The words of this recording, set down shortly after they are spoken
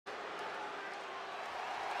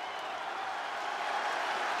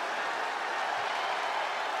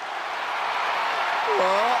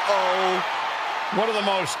One of the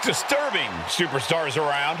most disturbing superstars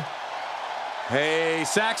around. Hey,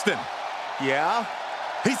 Saxton. Yeah?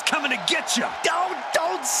 He's coming to get you.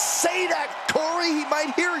 Don't say that, Corey. He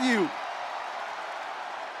might hear you.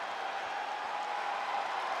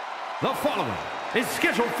 The following is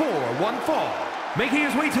scheduled for one fall, making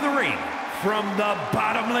his way to the ring from the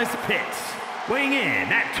bottomless pits, weighing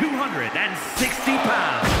in at 260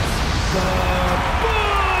 pounds, the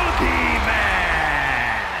Boogeyman!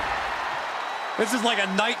 This is like a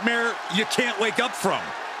nightmare you can't wake up from.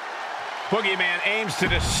 Boogeyman aims to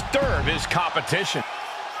disturb his competition.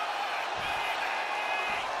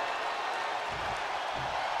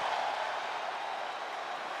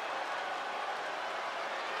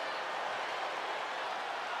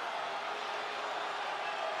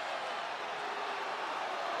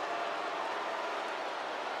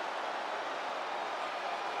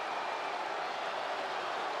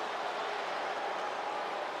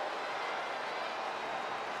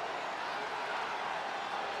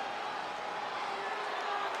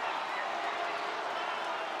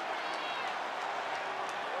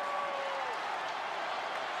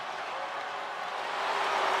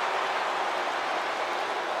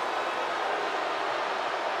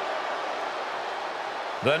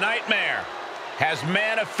 The nightmare has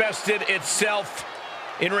manifested itself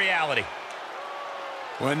in reality.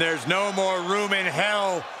 When there's no more room in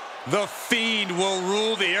hell, the Fiend will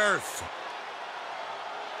rule the earth.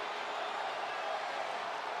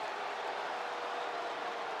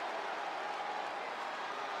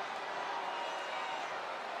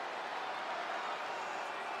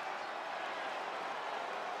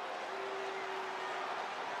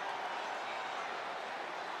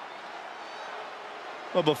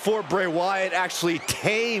 Well, before Bray Wyatt actually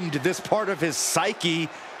tamed this part of his psyche,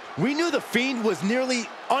 we knew the Fiend was nearly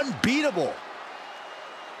unbeatable.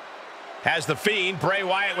 As the Fiend, Bray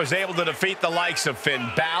Wyatt was able to defeat the likes of Finn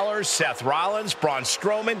Balor, Seth Rollins, Braun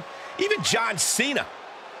Strowman, even John Cena.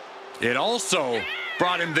 It also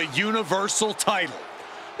brought him the Universal title.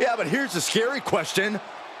 Yeah, but here's the scary question.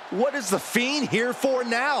 What is the Fiend here for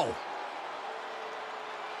now?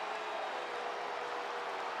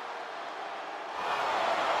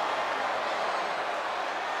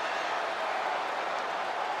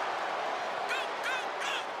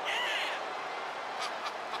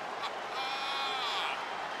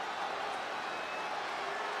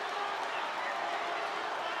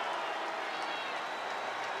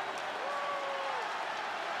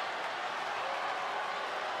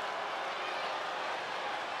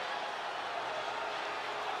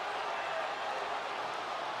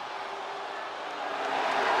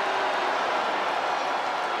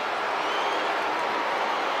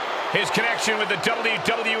 His connection with the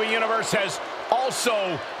WWE Universe has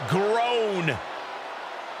also grown.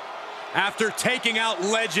 After taking out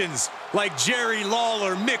legends like Jerry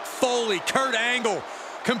Lawler, Mick Foley, Kurt Angle,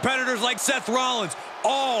 competitors like Seth Rollins,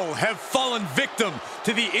 all have fallen victim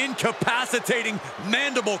to the incapacitating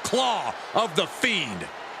mandible claw of the Fiend.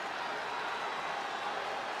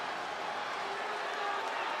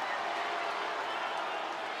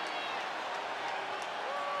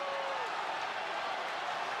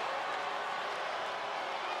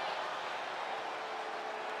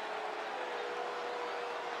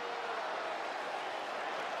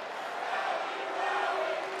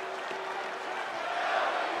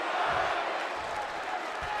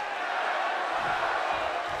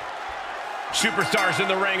 Superstars in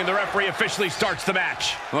the ring, and the referee officially starts the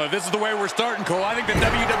match. Well, if this is the way we're starting, Cole, I think the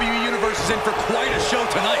WWE Universe is in for quite a show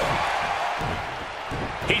tonight.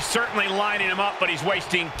 He's certainly lining him up, but he's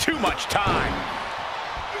wasting too much time.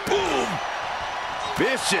 Boom!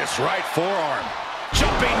 Vicious right forearm.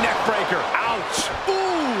 Jumping neck breaker. Ouch.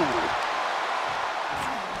 Ooh!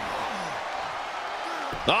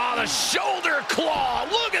 Oh, the shoulder claw.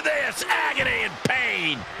 Look at this. Agony and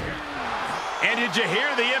pain. And did you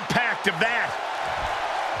hear the impact of that?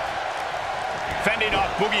 Fending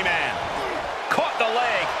off Boogeyman. Caught the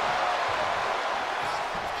leg.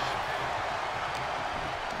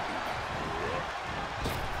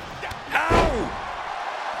 Ow!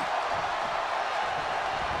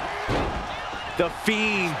 The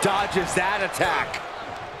Fiend dodges that attack.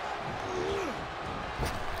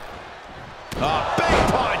 Big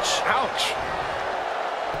punch. Ouch.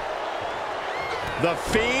 The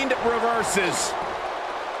Fiend reverses.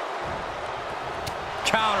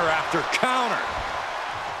 Counter after counter.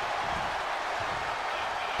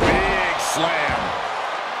 Big slam.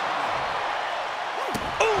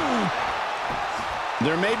 Ooh!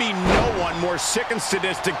 There may be no one more sick and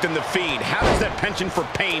sadistic than the Fiend. How does that penchant for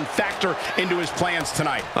pain factor into his plans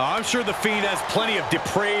tonight? I'm sure the Fiend has plenty of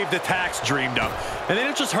depraved attacks dreamed up. And they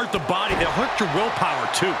don't just hurt the body, they'll hurt your willpower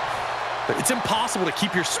too. It's impossible to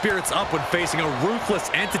keep your spirits up when facing a ruthless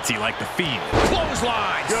entity like the Fiend.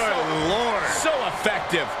 Clothesline! Good Lord! So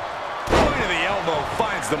effective. Point of the elbow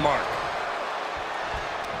finds the mark.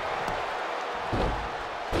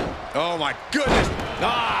 Oh my goodness!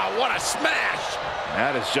 Ah, what a smash!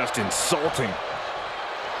 That is just insulting.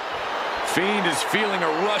 Fiend is feeling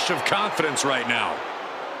a rush of confidence right now.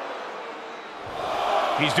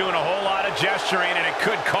 He's doing a whole lot of gesturing, and it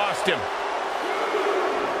could cost him.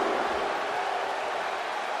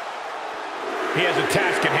 He has a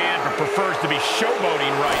task at hand, but prefers to be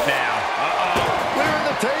showboating right now. Clearing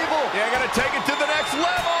the table. Yeah, gotta take it to the next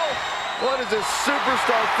level. What is this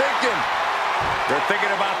superstar thinking? They're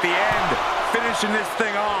thinking about the end, finishing this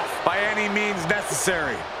thing off by any means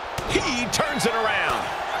necessary. He turns it around.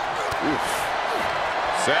 Oof.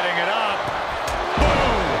 Setting it up.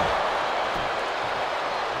 Boom!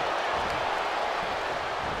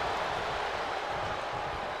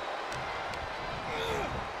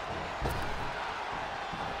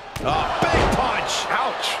 Big punch.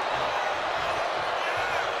 Ouch.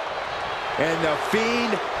 And the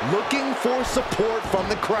Fiend looking for support from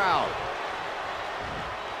the crowd.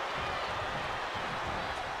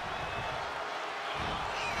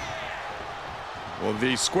 Well,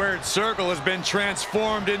 the squared circle has been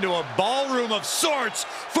transformed into a ballroom of sorts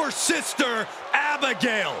for Sister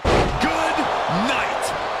Abigail. Good night.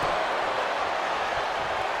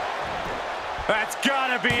 That's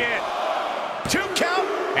gotta be it. 2 count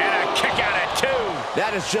and a kick out at 2.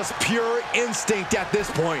 That is just pure instinct at this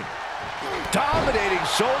point. Dominating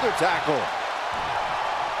shoulder tackle.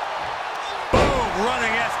 Boom,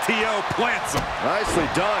 running STO plants him. Nicely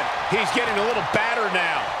done. He's getting a little battered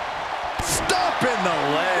now. Stop in the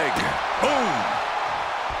leg. Boom.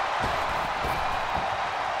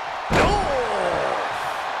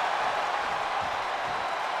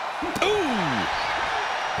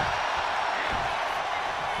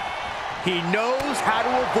 He knows how to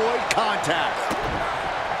avoid contact.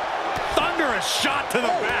 Thunderous shot to the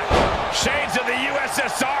back. Shades of the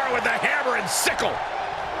USSR with the hammer and sickle.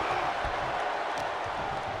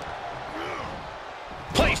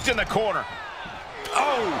 Placed in the corner.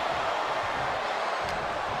 Oh!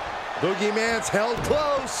 Boogeyman's held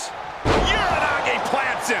close. Uranage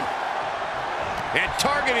plants him. And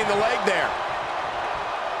targeting the leg there.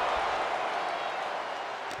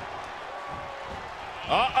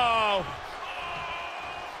 Uh-oh.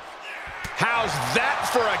 How's that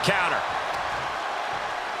for a counter?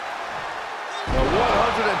 The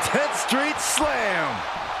 110th Street Slam.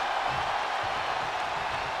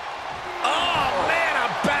 Oh, man, a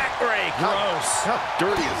backbreak. Gross. How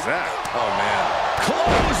dirty is that? Oh, man.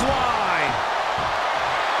 Clothesline.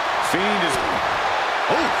 Fiend is...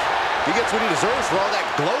 Oh, he gets what he deserves for all that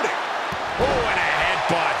gloating. Oh, and a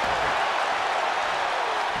headbutt.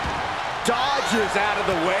 Dodges out of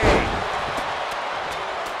the way.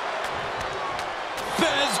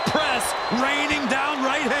 Fez press, raining down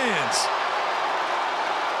right hands.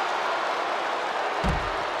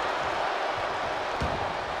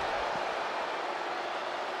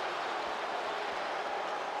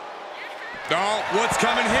 Oh, what's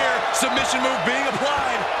coming here? Submission move being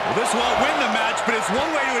applied. Well, this won't win the match, but it's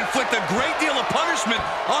one way to inflict a great deal of punishment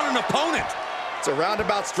on an opponent. It's a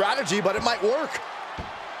roundabout strategy, but it might work.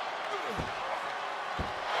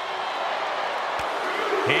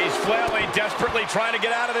 He's flailing, desperately trying to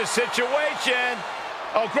get out of this situation.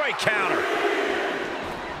 Oh, great counter.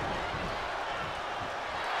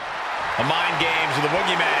 The mind games of the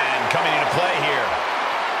Boogeyman coming into play here.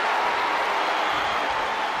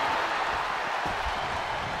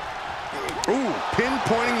 Ooh,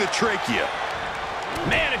 pinpointing the trachea.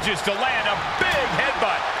 Manages to land a big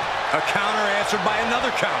headbutt. A counter answered by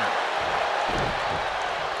another counter.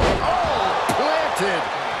 Oh, planted.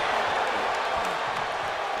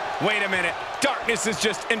 Wait a minute. Darkness has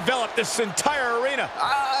just enveloped this entire arena.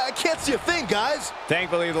 I can't see a thing, guys.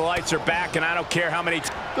 Thankfully, the lights are back, and I don't care how many...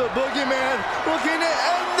 The Boogeyman looking to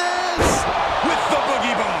end this. With the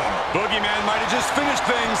Boogie Bomb. Boogeyman might have just finished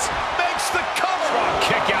things. Makes the cover. Strong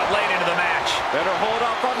kick out late into the match. Better hold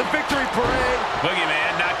off on the victory parade.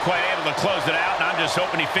 Boogeyman not quite able to close it out, and I'm just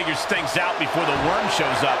hoping he figures things out before the worm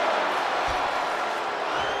shows up.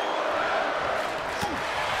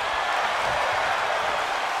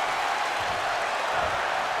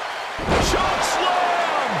 Choke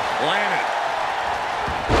slam! Landed.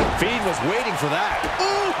 Fiend was waiting for that.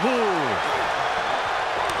 Ooh.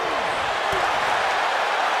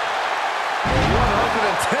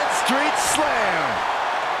 Street Slam.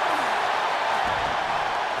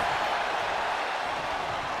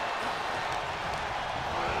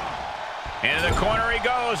 Into the corner he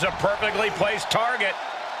goes, a perfectly placed target.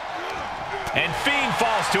 And Fiend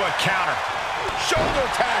falls to a counter. Shoulder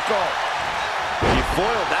tackle. He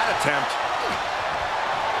foiled that attempt.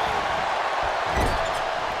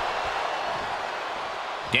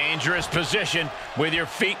 Dangerous position with your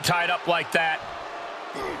feet tied up like that.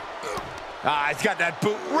 He's got that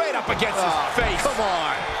boot right up against his face. Come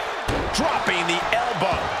on. Dropping the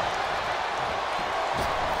elbow.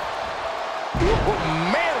 Oh,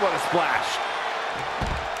 man, what a splash.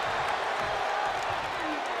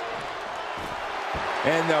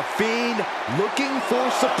 And the Fiend looking for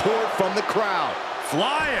support from the crowd.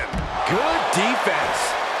 Flying. Good defense.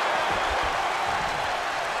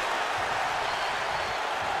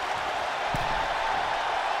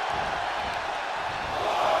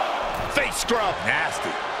 Face scrub. Nasty.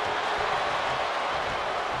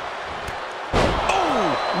 Oh,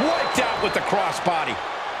 wiped out with the crossbody.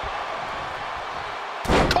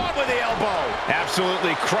 Caught with the elbow.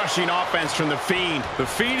 Absolutely crushing offense from the Fiend. The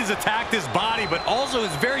Fiend has attacked his body, but also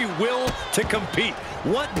his very will to compete.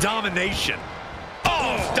 What domination.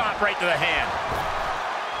 Oh, stop right to the hand.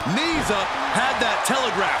 Knees up, had that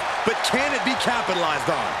telegraph, but can it be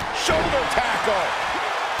capitalized on? Shoulder tackle.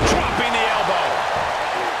 Dropping the elbow.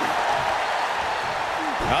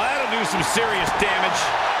 Now that'll do some serious damage.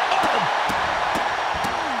 Oh.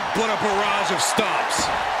 What a barrage of stomps.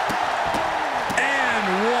 And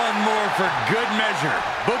one more for good measure.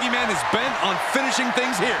 Boogeyman is bent on finishing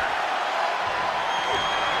things here.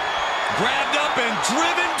 Grabbed up and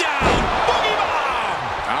driven down. Boogie bomb!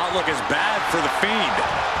 Outlook is bad for the Fiend.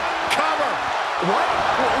 Cover.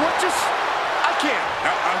 What just... I can't.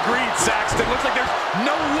 Agreed, Saxton. Looks like there's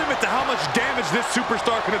no limit to how much damage this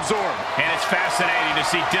superstar can absorb. And it's fascinating to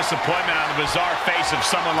see disappointment on the bizarre face of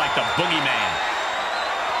someone like the Boogeyman.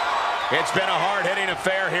 It's been a hard-hitting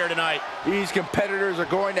affair here tonight. These competitors are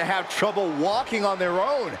going to have trouble walking on their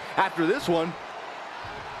own after this one.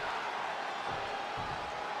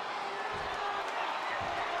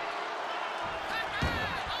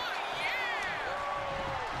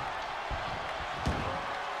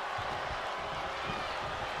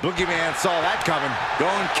 Boogeyman saw that coming.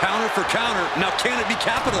 Going counter for counter. Now can it be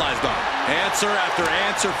capitalized on? Answer after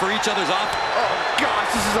answer for each other's off. Oh, gosh,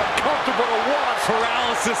 this is uncomfortable to watch.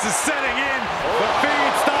 Paralysis is setting in. The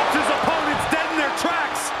Fiend stops his opponents dead in their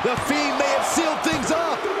tracks. The Fiend may have sealed things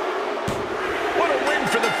up. What a win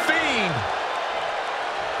for the Fiend.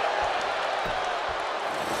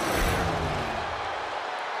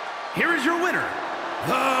 Here is your winner,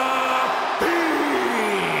 the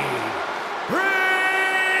Fiend,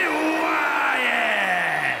 Bray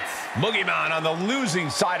Wyatt. Boogeyman on the losing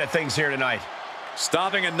side of things here tonight.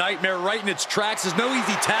 Stopping a nightmare right in its tracks is no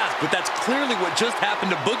easy task, but that's clearly what just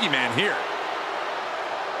happened to Boogeyman here.